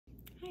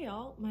Hi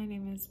y'all, my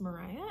name is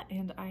Mariah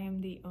and I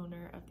am the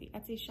owner of the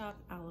Etsy shop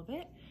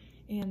It.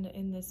 And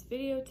in this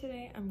video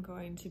today, I'm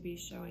going to be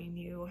showing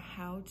you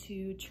how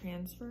to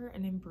transfer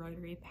an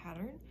embroidery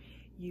pattern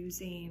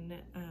using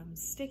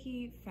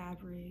sticky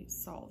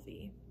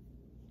Soluble.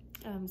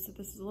 So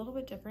this is a little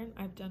bit different.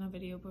 I've done a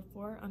video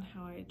before on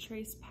how I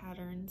trace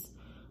patterns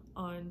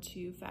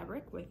onto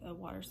fabric with a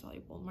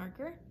water-soluble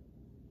marker.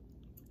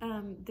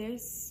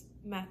 This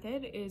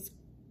method is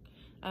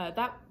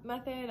that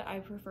method I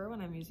prefer when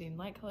I'm using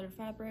light colored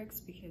fabrics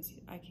because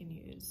I can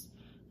use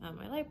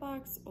my light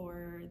box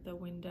or the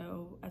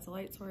window as a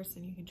light source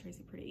and you can trace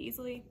it pretty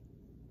easily.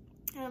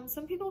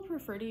 Some people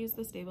prefer to use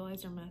the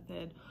stabilizer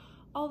method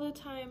all the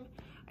time.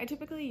 I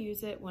typically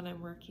use it when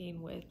I'm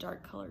working with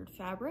dark colored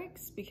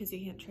fabrics because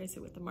you can't trace it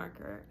with the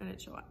marker and it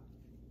show up.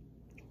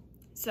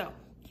 So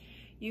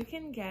you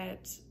can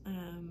get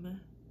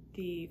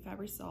the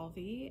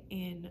Soluble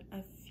in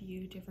a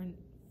few different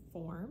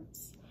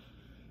forms.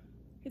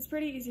 It's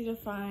pretty easy to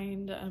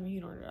find. You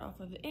can order it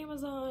off of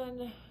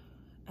Amazon,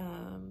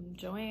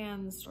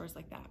 Joann's, stores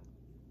like that.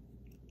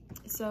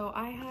 So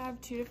I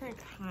have two different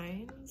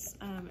kinds.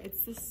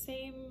 It's the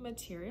same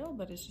material,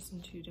 but it's just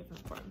in two different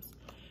forms.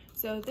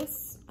 So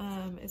this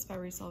is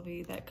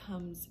Soluble that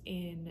comes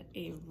in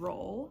a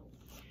roll.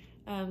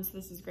 So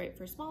this is great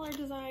for smaller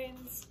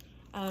designs.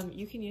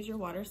 You can use your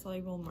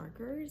water-soluble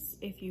markers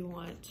if you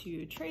want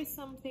to trace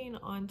something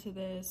onto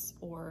this,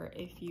 or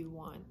if you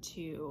want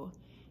to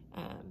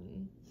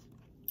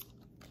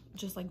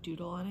just like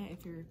doodle on it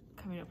if you're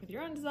coming up with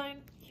your own design.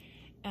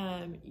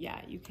 Yeah,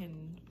 you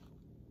can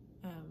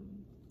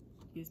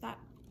use that.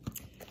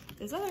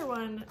 This other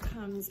one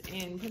comes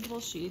in printable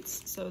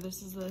sheets, so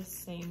this is the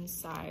same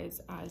size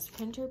as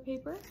printer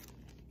paper,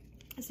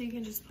 so you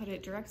can just put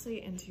it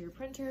directly into your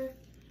printer.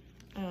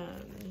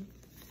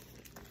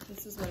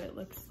 This is what it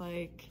looks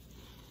like.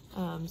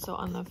 So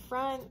on the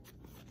front,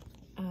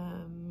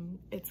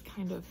 it's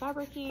kind of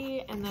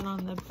fabric-y, and then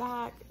on the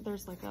back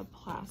there's like a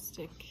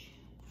plastic,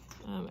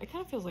 it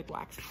kind of feels like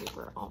wax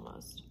paper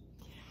almost.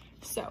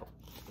 So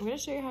I'm going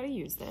to show you how to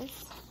use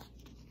this.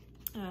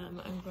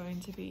 I'm going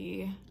to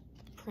be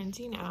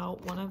printing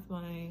out one of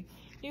my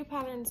new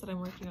patterns that I'm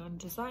working on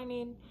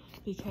designing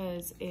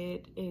because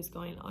it is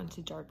going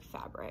onto dark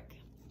fabric.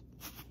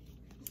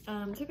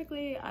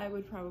 Typically I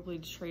would probably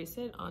trace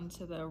it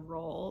onto the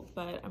roll,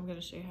 but I'm going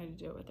to show you how to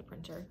do it with the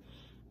printer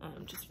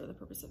just for the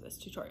purpose of this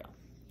tutorial.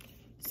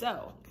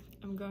 So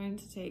I'm going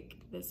to take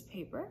this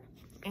paper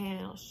and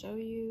I'll show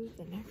you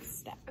the next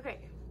step.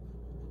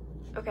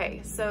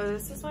 Okay, so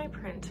this is my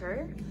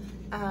printer.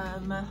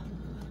 I'm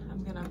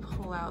gonna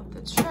pull out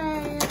the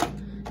tray.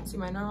 See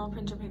my normal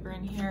printer paper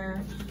in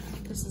here.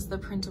 This is the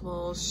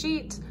printable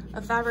sheet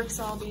of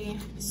Soluble.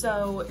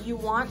 So you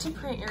want to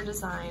print your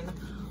design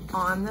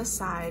on the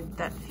side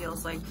that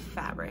feels like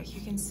fabric.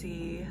 You can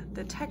see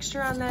the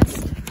texture on this.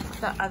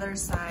 The other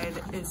side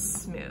is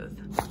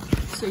smooth.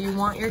 So you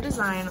want your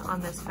design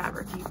on this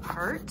fabric-y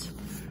part.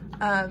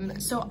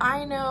 So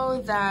I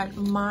know that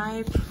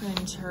my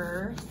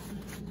printer,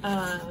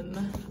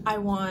 I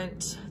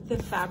want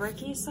the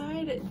fabric-y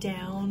side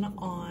down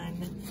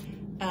on,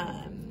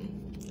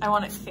 I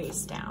want it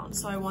face down.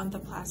 So I want the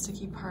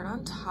plasticky part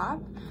on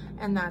top,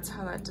 and that's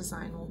how that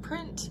design will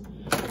print,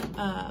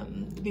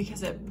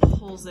 because it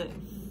pulls it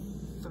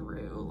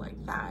through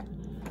like that.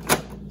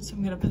 So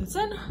I'm gonna put this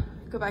in,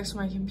 go back to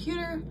my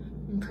computer,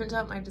 and print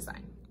out my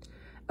design.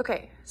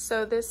 Okay,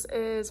 so this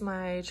is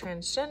my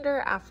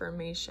transgender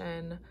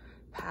affirmation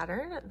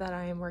pattern that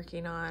I am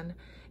working on,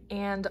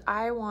 and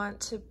I want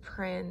to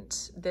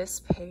print this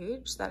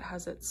page that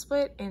has it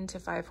split into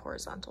 5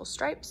 horizontal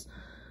stripes.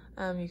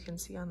 You can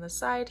see on the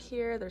side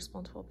here, there's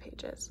multiple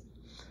pages.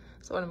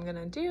 So what I'm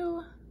gonna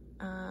do,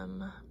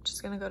 I'm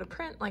just gonna go to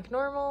print like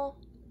normal.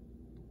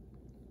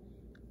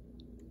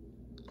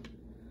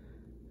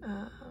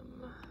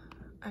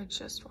 I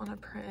just wanna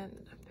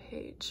print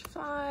page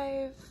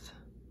 5.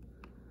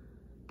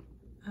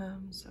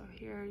 So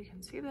here you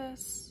can see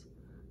this.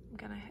 I'm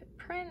gonna hit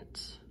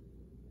print.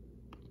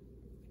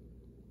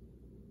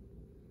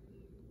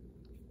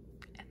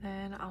 And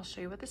then I'll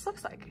show you what this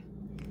looks like.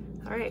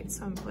 All right,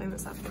 so I'm pulling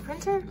this off the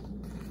printer,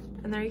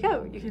 and there you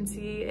go. You can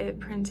see it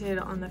printed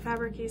on the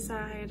fabric-y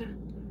side.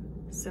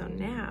 So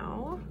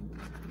now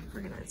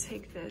we're gonna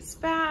take this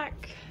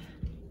back,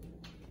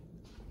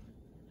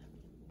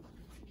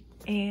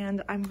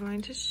 and I'm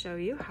going to show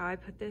you how I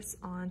put this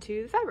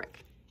onto the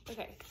fabric.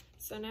 Okay,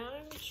 so now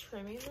I'm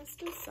trimming this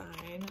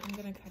design. I'm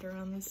gonna cut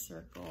around the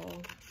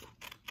circle.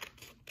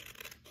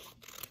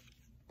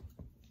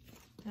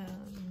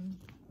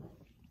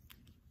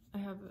 I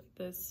have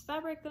this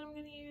fabric that I'm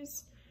gonna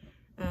use.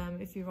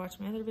 If you've watched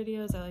my other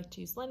videos, I like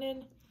to use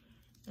linen.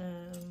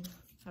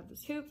 Have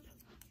this hoop.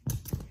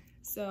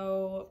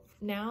 So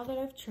now that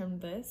I've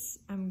trimmed this,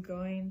 I'm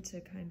going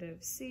to kind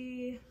of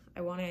see,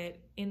 I want it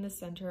in the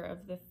center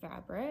of the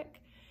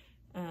fabric,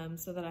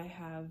 so that I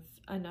have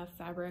enough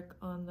fabric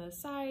on the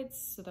sides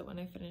so that when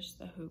I finish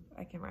the hoop,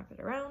 I can wrap it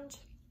around.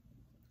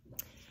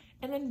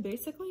 And then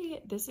basically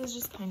this is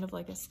just kind of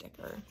like a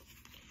sticker.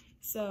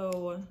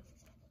 So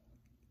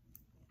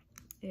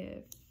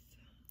if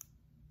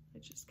I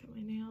just cut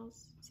my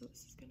nails. So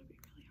this is gonna be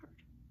really hard.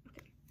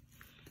 Okay.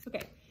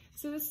 Okay,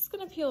 so this is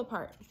gonna peel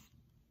apart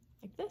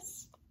like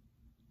this.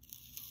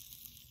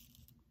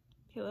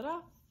 Peel it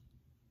off.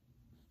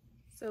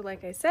 So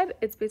like I said,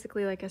 it's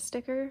basically like a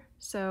sticker.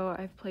 So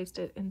I've placed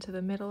it into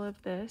the middle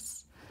of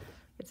this.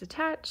 It's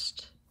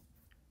attached.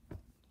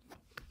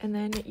 And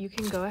then you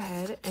can go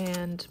ahead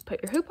and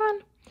put your hoop on,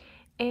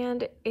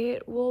 and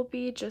it will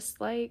be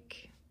just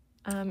like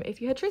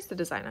if you had traced the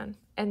design on.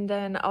 And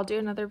then I'll do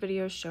another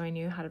video showing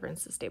you how to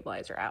rinse the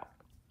stabilizer out.